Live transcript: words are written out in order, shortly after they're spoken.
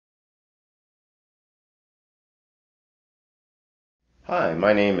Hi,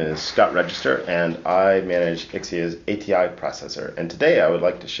 my name is Scott Register and I manage Ixia's ATI processor, and today I would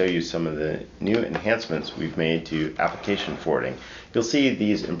like to show you some of the new enhancements we've made to application forwarding. You'll see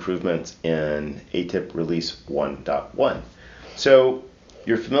these improvements in ATIP release 1.1. So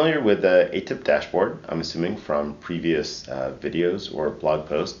you're familiar with the ATIP dashboard, I'm assuming from previous videos or blog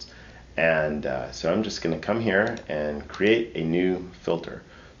posts, and so I'm just going to come here and create a new filter.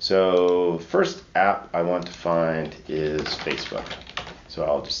 So the first app I want to find is Facebook. So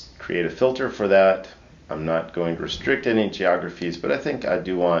I'll just create a filter for that. I'm not going to restrict any geographies, but I think I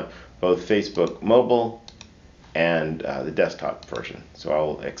do want both Facebook mobile and the desktop version. So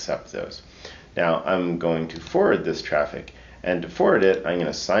I'll accept those. Now I'm going to forward this traffic, and to forward it, I'm going to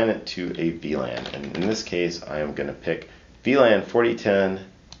assign it to a VLAN. And in this case, I am going to pick VLAN 4010,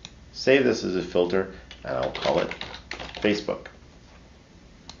 save this as a filter, and I'll call it Facebook.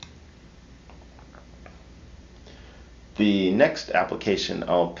 The next application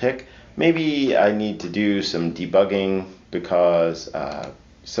I'll pick, maybe I need to do some debugging because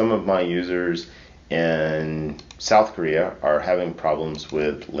some of my users in South Korea are having problems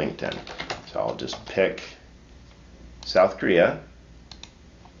with LinkedIn. So I'll just pick South Korea.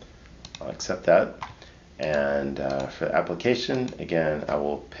 I'll accept that. And for the application, again, I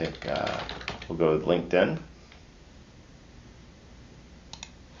will pick, we'll go with LinkedIn.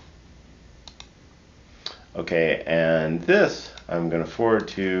 Okay, and this I'm going to forward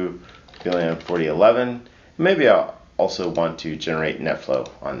to VLAN 4011. Maybe I'll also want to generate NetFlow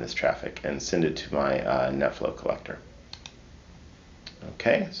on this traffic and send it to my NetFlow collector.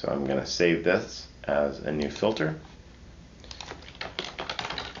 Okay, so I'm going to save this as a new filter.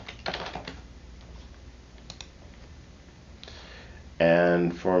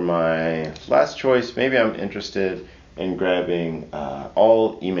 And for my last choice, maybe I'm interested in grabbing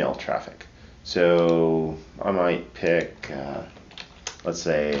all email traffic. So I might pick, let's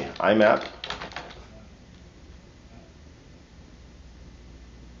say, IMAP.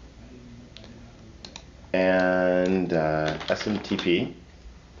 And SMTP.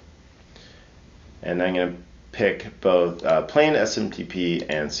 And I'm going to pick both plain SMTP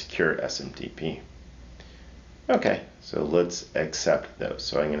and secure SMTP. Okay, so let's accept those.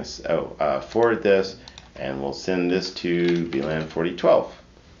 So I'm going to forward this, and we'll send this to VLAN 4012.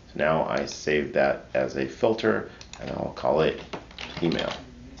 So now I save that as a filter, and I'll call it email.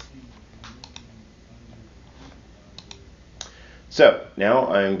 So now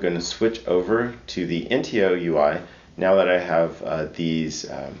I'm going to switch over to the NTO UI now that I have these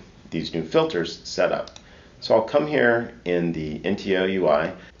new filters set up. So I'll come here in the NTO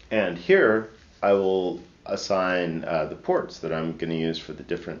UI, and here I will assign the ports that I'm going to use for the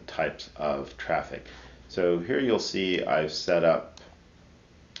different types of traffic. So here you'll see I've set up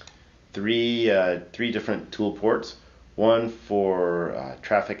three different tool ports. One for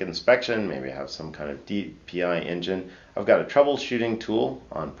traffic inspection, maybe I have some kind of DPI engine. I've got a troubleshooting tool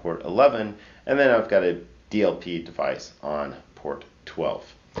on port 11, and then I've got a DLP device on port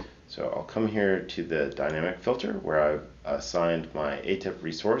 12. So I'll come here to the dynamic filter where I've assigned my ATIP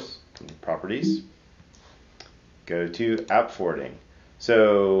resource, come to properties, go to app forwarding.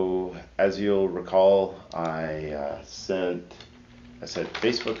 So as you'll recall, I said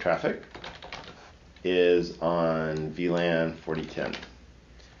Facebook traffic is on VLAN 4010.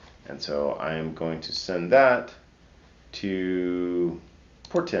 And so I'm going to send that to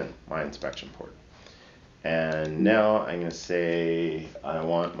port 10, my inspection port. And now I'm going to say I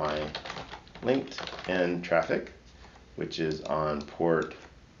want my LinkedIn traffic, which is on port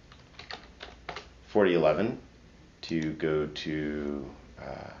 4011, to go to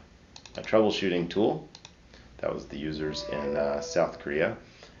a troubleshooting tool. That was the users in South Korea.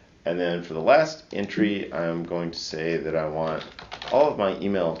 And then for the last entry, I'm going to say that I want all of my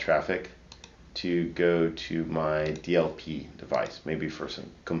email traffic to go to my DLP device. Maybe for some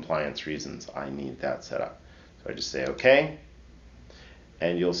compliance reasons, I need that set up. So I just say OK.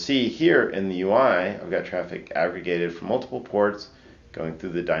 And you'll see here in the UI, I've got traffic aggregated from multiple ports. Going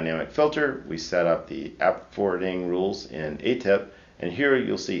through the dynamic filter, we set up the app forwarding rules in ATIP. And here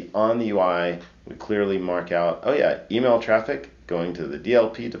you'll see on the UI, we clearly mark out, oh yeah, email traffic going to the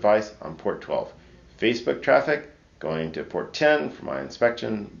DLP device on port 12. Facebook traffic going to port 10 for my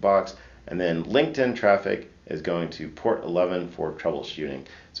inspection box. And then LinkedIn traffic is going to port 11 for troubleshooting.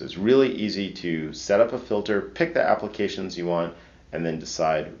 So it's really easy to set up a filter, pick the applications you want, and then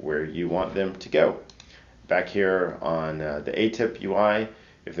decide where you want them to go. Back here on the ATIP UI,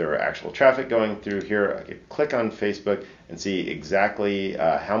 if there were actual traffic going through here, I could click on Facebook and see exactly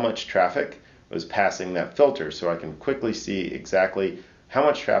how much traffic was passing that filter, so I can quickly see exactly how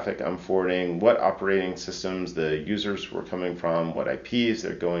much traffic I'm forwarding, what operating systems the users were coming from, what IPs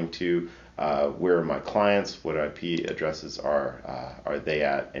they're going to, where are my clients, what IP addresses are they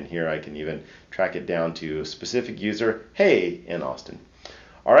at, and here I can even track it down to a specific user, hey, in Austin.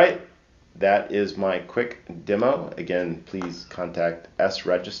 All right, that is my quick demo. Again, please contact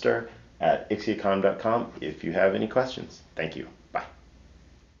sregister@ixiacom.com if you have any questions. Thank you.